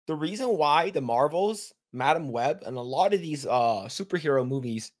the reason why the Marvels, Madam Web, and a lot of these superhero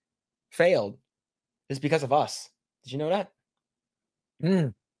movies failed is because of us. Did you know that?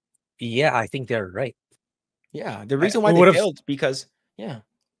 Mm, yeah, I think they're right. Yeah, the reason why Who they would have failed is because yeah.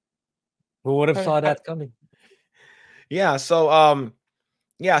 saw that coming? Yeah, so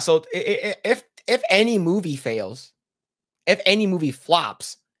yeah, so if any movie fails, if any movie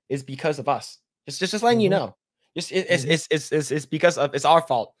flops, is because of us. Just letting you Mm-hmm, know. Just mm-hmm. it's because of it's our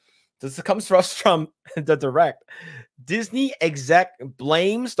fault. This comes to us from the direct. Disney exec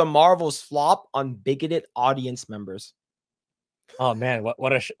blames the Marvel's flop on bigoted audience members. Oh man,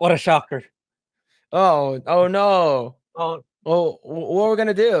 what a shocker! Oh no. Oh, Oh, what are we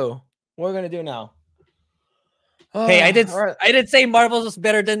gonna do? What are we gonna do now? hey, All right. I did say Marvels was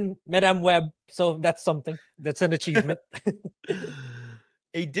better than Madame Web, so that's something. That's an achievement.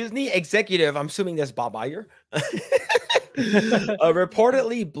 A Disney executive, I'm assuming that's Bob Iger,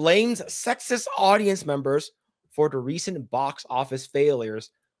 reportedly blames sexist audience members for the recent box office failures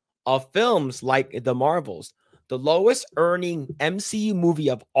of films like The Marvels, the lowest earning MCU movie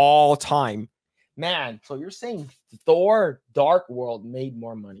of all time. Man, so you're saying Thor Dark World made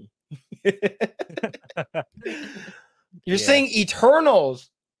more money. You're Yeah. saying Eternals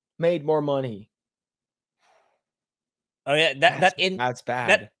made more money. Oh yeah, That's that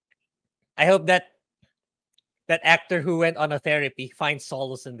bad. I hope that actor who went on a therapy finds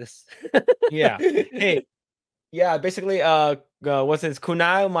solace in this. Yeah. Hey, yeah, basically, what's his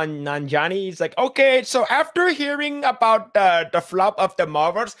Kunal Nanjiani? He's like, okay, so after hearing about the flop of the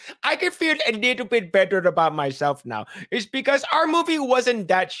Marvels, I can feel a little bit better about myself now. It's because our movie wasn't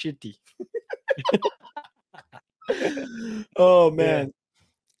that shitty. Oh Yeah. man.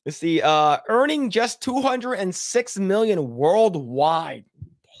 Let's see. Earning just 206 million worldwide.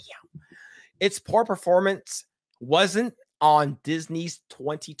 Damn. Its poor performance wasn't on Disney's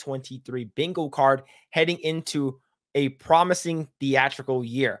 2023 bingo card heading into a promising theatrical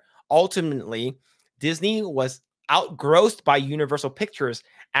year. Ultimately, Disney was outgrossed by Universal Pictures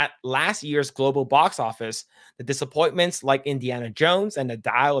at last year's global box office. The disappointments like Indiana Jones and the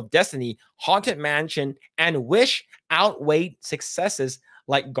Dial of Destiny, Haunted Mansion, and Wish outweighed successes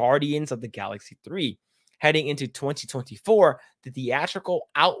like Guardians of the Galaxy 3. Heading into 2024, the theatrical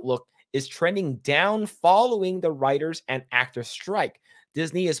outlook is trending down following the writers and actors strike.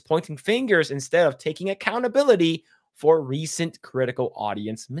 Disney is pointing fingers instead of taking accountability for recent critical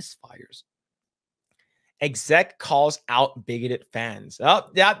audience misfires. Exec calls out bigoted fans. Oh,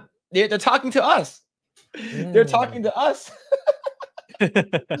 yeah, they're talking to us. They're talking Mm. to us.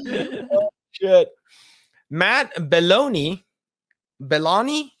 Oh, shit. Matt Belloni,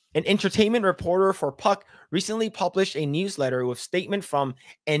 an entertainment reporter for Puck, recently published a newsletter with statement from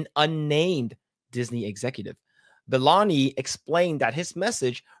an unnamed Disney executive. Belloni explained that his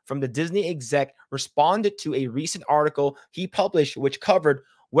message from the Disney exec responded to a recent article he published, which covered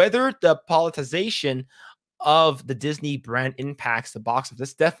whether the politicization of the Disney brand impacts the box office.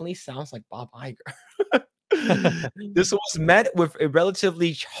 This definitely sounds like Bob Iger. This was met with a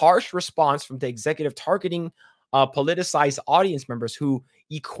relatively harsh response from the executive, targeting politicized audience members who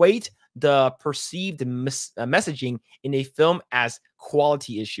equate the perceived messaging in a film as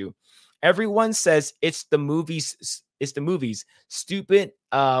quality issue. Everyone says it's the movies. It's the movies. Stupid,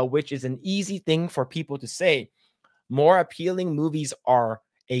 which is an easy thing for people to say. More appealing movies are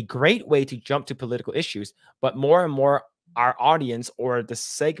a great way to jump to political issues, but more and more our audience or the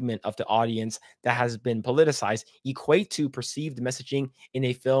segment of the audience that has been politicized equate to perceived messaging in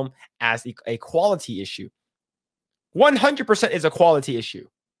a film as a quality issue. 100% is a quality issue.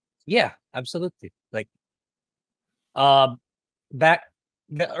 Yeah, absolutely. Like um back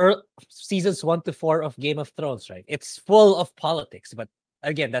seasons 1 to 4 of Game of Thrones, right? It's full of politics, but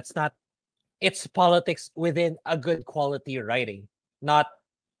again, that's not it's politics within a good quality writing, not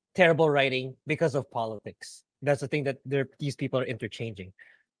terrible writing because of politics. That's the thing that these people are interchanging.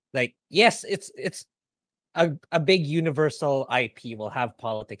 Like, yes, it's a big universal IP will have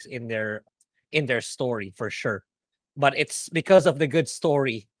politics in their story for sure. But it's because of the good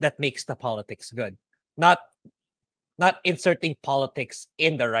story that makes the politics good. Not inserting politics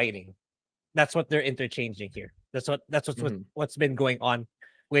in the writing. That's what they're interchanging here. What's been going on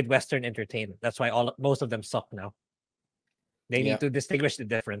with Western entertainment. That's why most of them suck now. They Yeah. need to distinguish the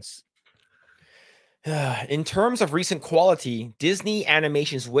difference. In terms of recent quality, Disney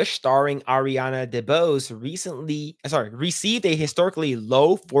Animation's Wish, starring Ariana DeBose, received a historically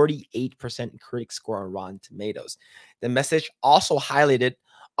low 48% critic score on Rotten Tomatoes. The message also highlighted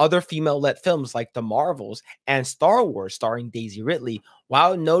other female-led films like The Marvels and Star Wars starring Daisy Ridley,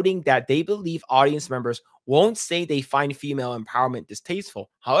 while noting that they believe audience members won't say they find female empowerment distasteful.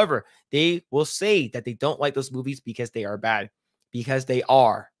 However, they will say that they don't like those movies because they are bad, because they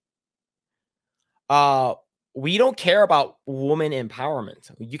are. We don't care about woman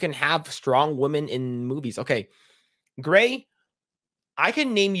empowerment. You can have strong women in movies. Okay, Grae, I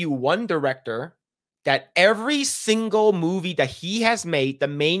can name you one director that every single movie that he has made, the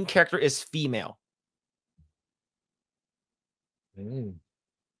main character is female. Hayao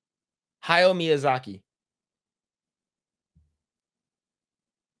Miyazaki.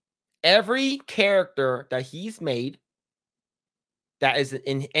 Every character that he's made that is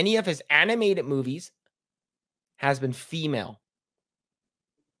in any of his animated movies has been female.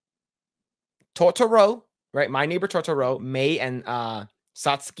 Totoro, right? My Neighbor Totoro, Mei and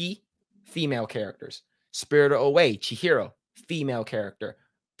Satsuki, female characters. Spirited Away, Chihiro, female character.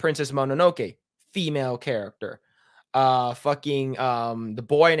 Princess Mononoke, female character. The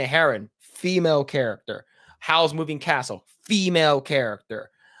Boy and the Heron, female character. Howl's Moving Castle, female character.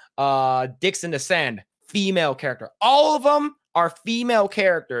 Dicks in the Sand, female character. All of them are female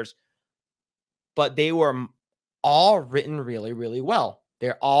characters, but they were all written really, really well.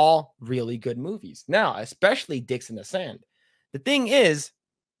 They're all really good movies. Now, especially Dicks in the Sand. The thing is,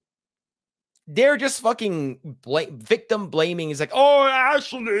 they're just fucking victim blaming. It's like, oh,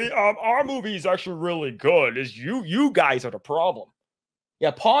 actually, our movie is actually really good. Is you guys are the problem.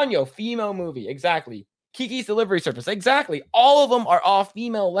 Yeah, Ponyo, female movie, exactly. Kiki's Delivery Service, exactly. All of them are all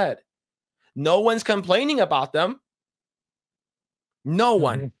female led. No one's complaining about them. No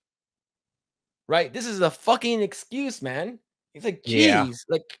one. Right? This is a fucking excuse, man. It's like, geez,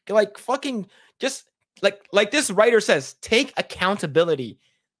 like fucking just like this writer says, take accountability.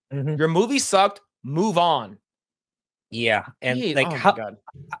 Your movie sucked. Move on. Yeah, and like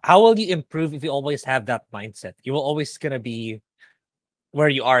how will you improve if you always have that mindset? You will always gonna be where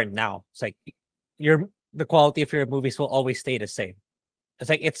you are now. It's like the quality of your movies will always stay the same. It's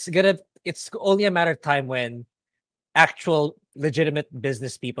like it's only a matter of time when actual legitimate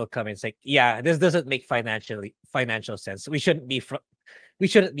business people come in. It's like, yeah, this doesn't make financial sense. We shouldn't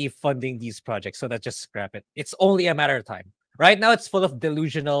be funding these projects, so let's just scrap it. It's only a matter of time. Right now, it's full of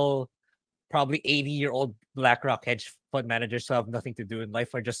delusional, probably 80-year-old BlackRock hedge fund managers who have nothing to do in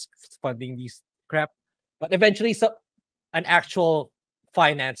life are just funding these crap. But eventually, an actual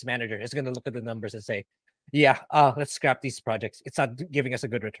finance manager is going to look at the numbers and say, yeah, let's scrap these projects. It's not giving us a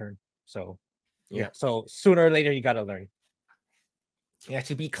good return. So, yeah. So sooner or later, you got to learn. Yeah,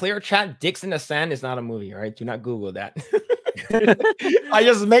 to be clear, chat, Dicks in the Sand is not a movie, all right? Do not Google that. I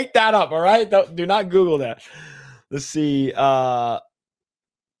just make that up, all right? Do not Google that. Let's see.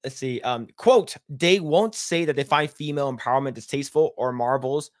 Quote, they won't say that they find female empowerment distasteful or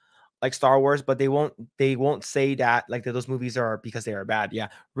Marvels like Star Wars, but they won't say that like that those movies are because they are bad. Yeah.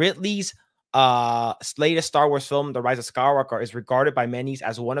 Ridley's latest Star Wars film, The Rise of Skywalker, is regarded by many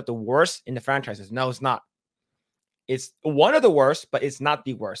as one of the worst in the franchises. No, it's not. It's one of the worst, but it's not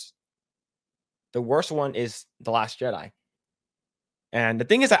the worst. The worst one is The Last Jedi. And the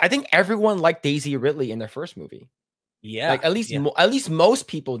thing is that I think everyone liked Daisy Ridley in their first movie. Yeah. Like at least most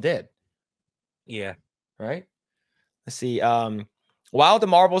people did. Yeah. Right? Let's see. While The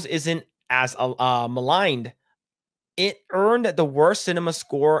Marvels isn't as maligned, it earned the worst cinema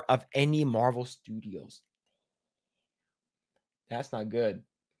score of any Marvel Studios. That's not good.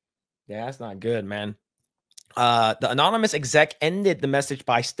 That's not good, man. The anonymous exec ended the message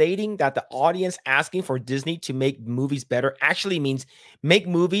by stating that the audience asking for Disney to make movies better actually means make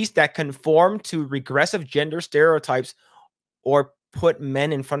movies that conform to regressive gender stereotypes or put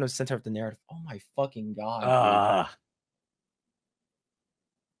men in front of the center of the narrative. Oh my fucking god.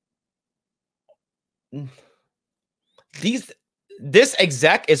 This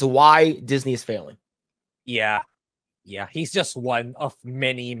exec is why Disney is failing. Yeah. He's just one of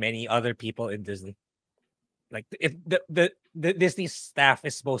many other people in Disney. Like if the Disney staff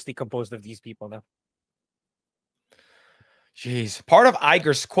is mostly composed of these people now. Jeez. Part of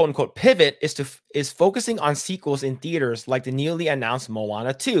Iger's quote unquote pivot is focusing on sequels in theaters like the newly announced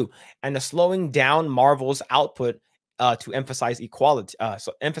Moana 2 and the slowing down Marvel's output to emphasize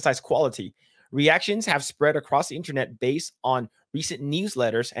quality. Reactions have spread across the internet based on recent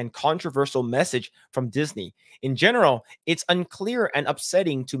newsletters and controversial message from Disney. In general, it's unclear and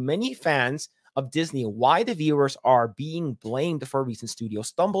upsetting to many fans of Disney why the viewers are being blamed for recent studio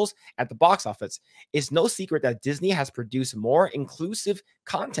stumbles at the box office. It's no secret that Disney has produced more inclusive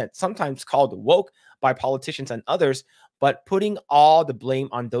content, sometimes called woke by politicians and others, but putting all the blame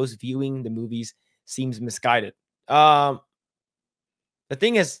on those viewing the movies seems misguided. The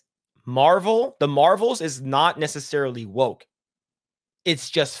thing is, the Marvels is not necessarily woke. It's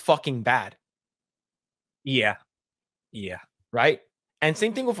just fucking bad. Yeah. Yeah. Right? And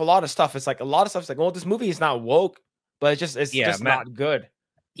same thing with a lot of stuff. It's like a lot of stuff's like, well, this movie is not woke, but it's Yeah. just not good.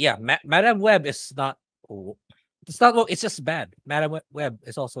 Yeah. Madam Web is not. It's not woke. It's just bad. Madam Web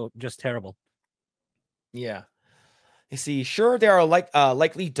is also just terrible. Yeah. You see, sure, there are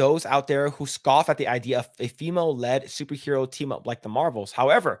likely those out there who scoff at the idea of a female-led superhero team-up like the Marvels.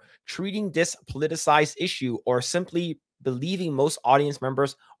 However, treating this politicized issue or simply believing most audience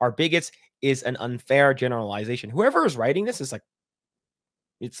members are bigots is an unfair generalization. Whoever is writing this is like,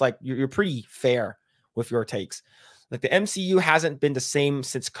 it's like you're pretty fair with your takes. Like the MCU hasn't been the same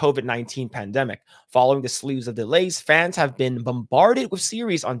since COVID-19 pandemic. Following the slews of delays, fans have been bombarded with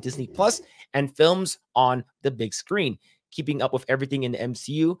series on Disney Plus and films on the big screen. Keeping up with everything in the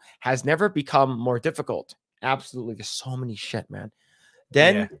MCU has never become more difficult. Absolutely. There's so many shit, man.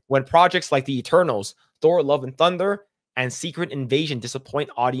 Then when projects like The Eternals, Thor, Love and Thunder, and Secret Invasion disappoint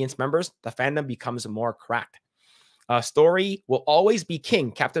audience members, the fandom becomes more cracked. Story will always be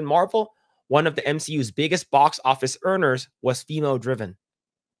king. Captain Marvel, one of the MCU's biggest box office earners, was female-driven.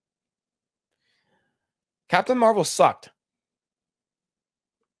 Captain Marvel sucked.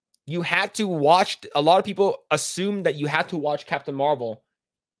 You had to watch, a lot of people assume that you had to watch Captain Marvel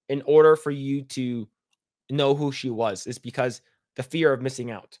in order for you to know who she was. It's because the fear of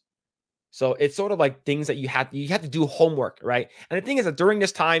missing out. So it's sort of like things that you had to do homework, right? And the thing is that during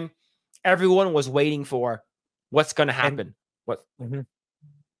this time, everyone was waiting for what's going to happen. With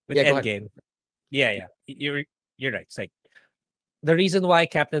Endgame. Yeah. You're right. It's like the reason why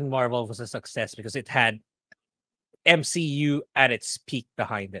Captain Marvel was a success because it had MCU at its peak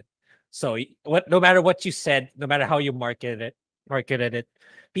behind it. So no matter what you said, no matter how you marketed it,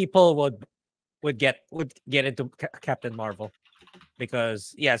 people would get into Captain Marvel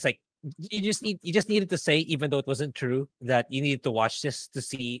because it's like you just needed to say, even though it wasn't true, that you needed to watch this to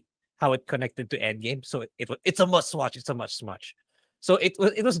see how it connected to Endgame. So it's a must watch. It's a must watch. So it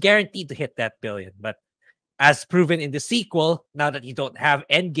was guaranteed to hit that billion. But as proven in the sequel, now that you don't have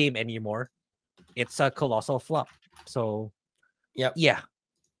Endgame anymore, it's a colossal flop. So yeah.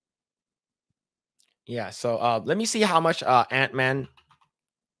 So let me see how much Ant-Man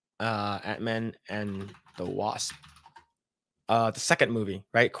and the Wasp, the second movie,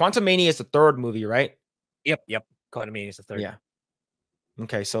 right? Quantumania is the third movie, right? Yep. Quantumania is the third. Yeah.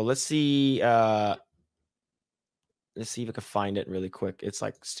 Okay, so let's see if I can find it really quick. It's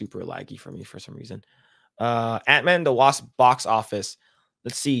like super laggy for me for some reason. Ant-Man and the Wasp box office.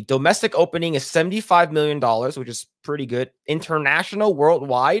 Let's see. Domestic opening is $75 million, which is pretty good.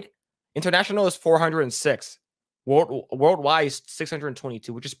 Worldwide is 406. Worldwide is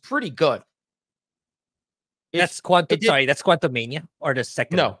 622, which is pretty good. That's Quantumania or the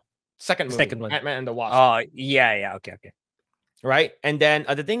second? No, second movie. Second one. Ant-Man and the Wasp. Oh, yeah. Okay. Right, and then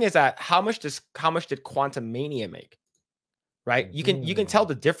the thing is that how much did Quantumania make? Right, you can tell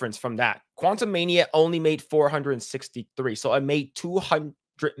the difference from that. Quantumania only made 463, so it made $200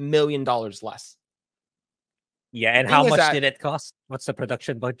 million less. Yeah, and how much did it cost? What's the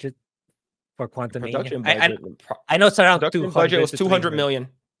production budget for Quantumania? Production budget. I know it's around production 200. Budget was $200 million.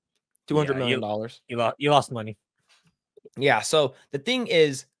 $200 million. You lost money. Yeah. So the thing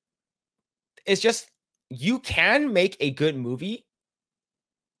is, it's just you can make a good movie,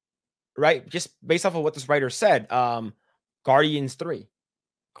 right? Just based off of what this writer said. Guardians 3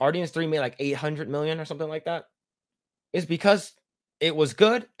 made like 800 million or something like that. It's because it was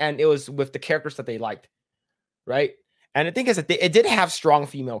good and it was with the characters that they liked, right? And the thing is that it did have strong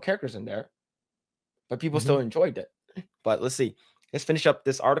female characters in there, but people still enjoyed it. But let's see. Let's finish up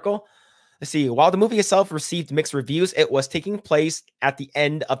this article. Let's see. While the movie itself received mixed reviews, it was taking place at the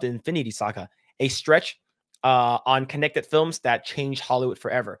end of the Infinity Saga, a stretch on connected films that changed Hollywood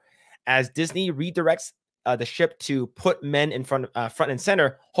forever. As Disney redirects the ship to put men in front and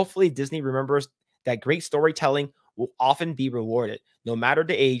center, hopefully Disney remembers that great storytelling will often be rewarded, no matter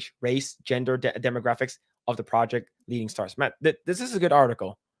the age, race, gender, demographics of the project leading stars. Man, this is a good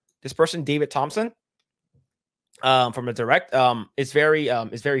article. This person, David Thompson, from the direct, is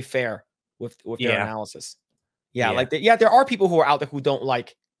very fair with their analysis. There are people who are out there who don't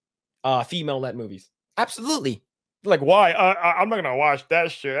like female-led movies. Absolutely. Like, why? I'm not gonna watch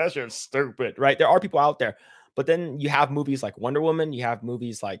that shit. That shit's stupid, right? There are people out there, but then you have movies like Wonder Woman. You have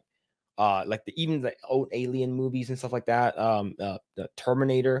movies like even the old Alien movies and stuff like that. The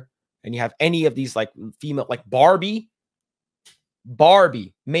Terminator, and you have any of these like female, like Barbie.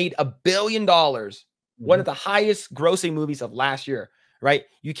 Barbie made $1 billion, one of the highest grossing movies of last year, right?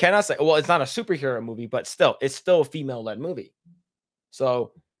 You cannot say, well, it's not a superhero movie, but still, it's still a female-led movie.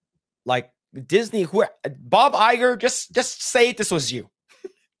 So, like Disney, who Bob Iger, just say this was you.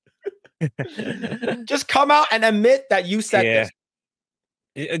 Just come out and admit that you said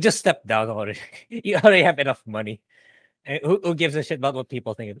this. Just step down already. You already have enough money. Who gives a shit about what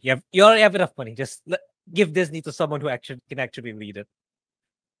people think? You already have enough money. Just give Disney to someone who can actually lead it.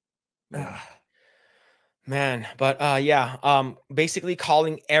 Man, but yeah, basically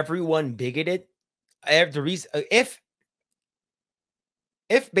calling everyone bigoted. The reason if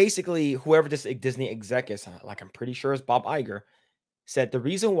basically whoever this Disney exec is, like I'm pretty sure is Bob Iger, said the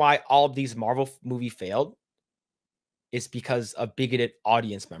reason why all of these Marvel movie failed is because of bigoted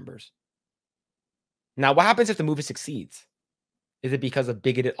audience members. Now, what happens if the movie succeeds? Is it because of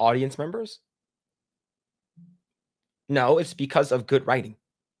bigoted audience members? No, it's because of good writing.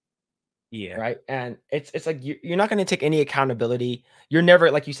 Yeah. Right. And it's like you're not going to take any accountability. You're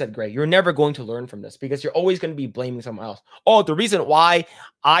never, like you said, Grae, you're never going to learn from this because you're always going to be blaming someone else. Oh, the reason why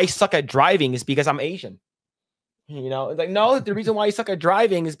I suck at driving is because I'm Asian. You know, it's like, no, the reason why you suck at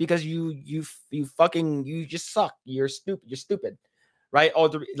driving is because you just suck. You're stupid. You're stupid. Right. Oh,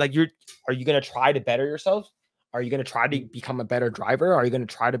 are you going to try to better yourself? Are you going to try to become a better driver? Are you going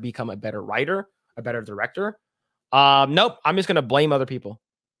to try to become a better writer, a better director? Nope. I'm just going to blame other people.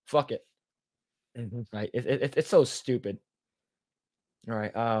 Fuck it. Right. It's so stupid. All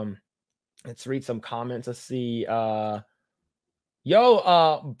right. Let's read some comments. Let's see. Brian,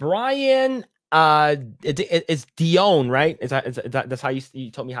 it's Dion, right? Is that that's how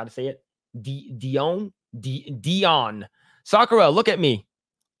you told me how to say it? Dion. Sakura, look at me.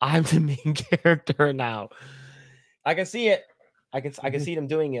 I'm the main character now. I can see it. I can see them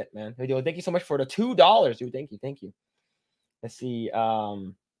doing it, man. Yo, thank you so much for the $2, dude. Thank you. Let's see.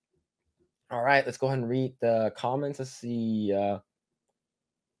 All right, let's go ahead and read the comments. Let's see. Let's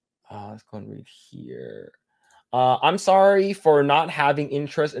go and read here. I'm sorry for not having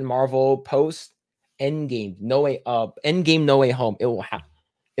interest in Marvel post Endgame. No way. Endgame. No Way Home. It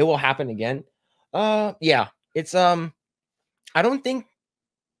will happen again. Yeah. It's I don't think.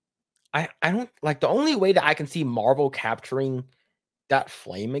 I don't like the only way that I can see Marvel capturing that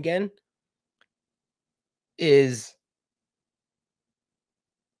flame again is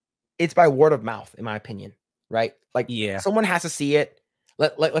it's by word of mouth, in my opinion. Right? Like, someone has to see it.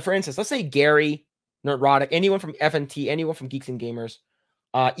 Like for instance, let's say Gary, Neurotic, anyone from FNT, anyone from Geeks and Gamers,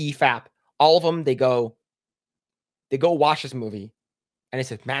 EFAP, all of them, they go watch this movie, and they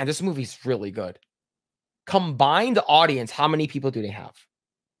said, "Man, this movie's really good." Combined audience, how many people do they have?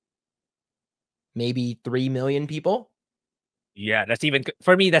 Maybe 3 million people. Yeah, that's even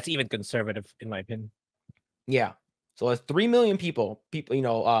for me. That's even conservative, in my opinion. Yeah. So it's 3 million people, people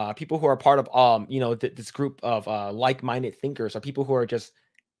who are part of this group of like-minded thinkers, or people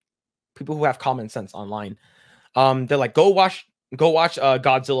who have common sense online. They're like, go watch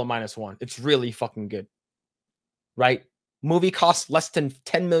Godzilla -1. It's really fucking good. Right? Movie costs less than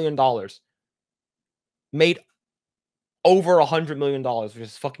 $10 million. Made over $100 million, which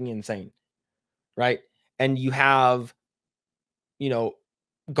is fucking insane. Right? And you have,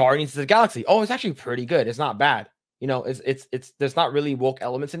 Guardians of the Galaxy. Oh, it's actually pretty good. It's not bad. It's there's not really woke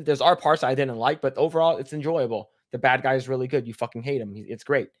elements in it. There's parts I didn't like, but overall it's enjoyable. The bad guy is really good. You fucking hate him. It's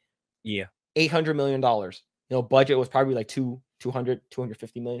great. Yeah. $800 million. Budget was probably like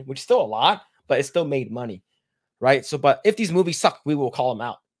 250 million, which is still a lot, but it still made money. Right? So, but if these movies suck, we will call them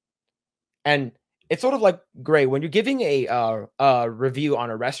out. And it's sort of like, Grae, when you're giving a review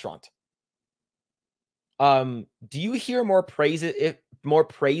on a restaurant, do you hear more praises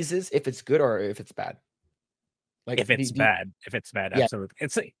if it's good or if it's bad? Like if it's bad, yeah.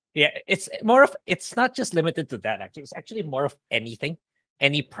 Absolutely. It's more of, it's not just limited to that. Actually, it's actually more of anything,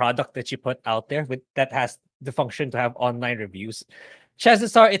 any product that you put out there that has the function to have online reviews.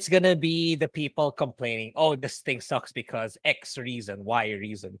 Chances are it's gonna be the people complaining, "Oh, this thing sucks because X reason, Y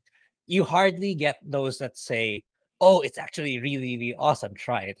reason." You hardly get those that say, "Oh, it's actually really, really awesome.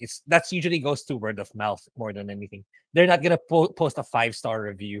 Try it." That's usually goes to word of mouth more than anything. They're not gonna post a 5-star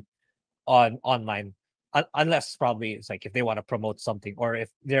review online. Unless probably it's like if they want to promote something, or if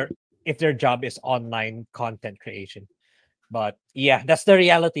their job is online content creation. But yeah, that's the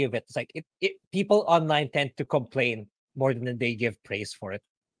reality of it. It's like people online tend to complain more than they give praise for it,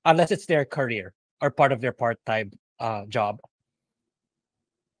 unless it's their career or part of their part-time job.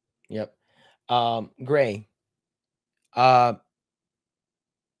 Yep. Grae,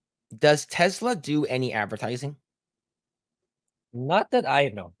 does Tesla do any advertising? Not that I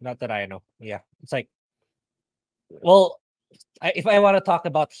know. Yeah, it's like, well, if I want to talk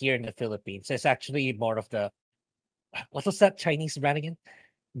about here in the Philippines, it's actually more of the, what was that Chinese brand again?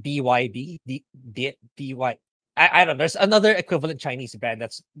 BYB, DY. I don't know. There's another equivalent Chinese brand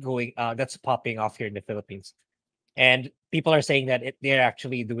that's popping off here in the Philippines, and people are saying that they're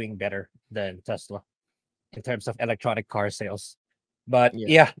actually doing better than Tesla in terms of electronic car sales. But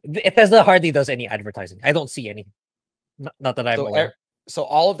Yeah. Tesla hardly does any advertising. I don't see any. Not that I'm So aware. so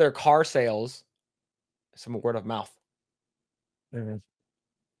all of their car sales, some word of mouth. Mhm.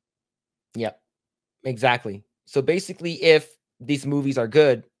 Yep, exactly. So basically, if these movies are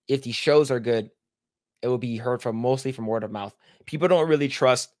good, if these shows are good, it will be heard from mostly from word of mouth. People don't really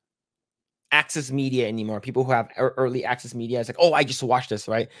trust access media anymore. People who have early access media, it's like, oh, I just watched this,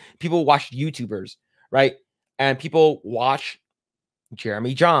 right? People watch YouTubers, right? And people watch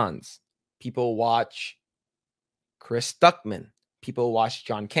Jeremy Johns. People watch Chris Stuckman. People watch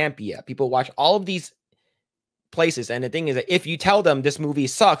John Campea. People watch all of these places. And the thing is that if you tell them this movie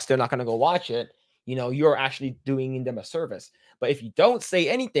sucks, they're not going to go watch it. You know, you're actually doing them a service. But if you don't say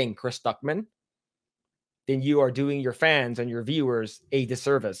anything, Chris Stuckman, then you are doing your fans and your viewers a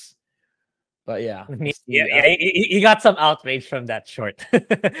disservice. But yeah, He got some outrage from that short.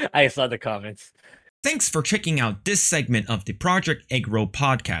 I saw the comments. Thanks for checking out this segment of the Project Eggroll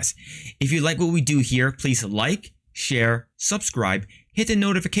podcast. If you like what we do here, please like, share, subscribe, hit the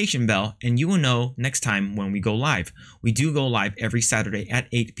notification bell, and you will know next time when we go live. We do go live every Saturday at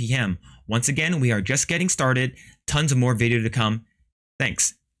 8 p.m. Once again, we are just getting started. Tons of more video to come.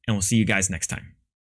 Thanks, and we'll see you guys next time.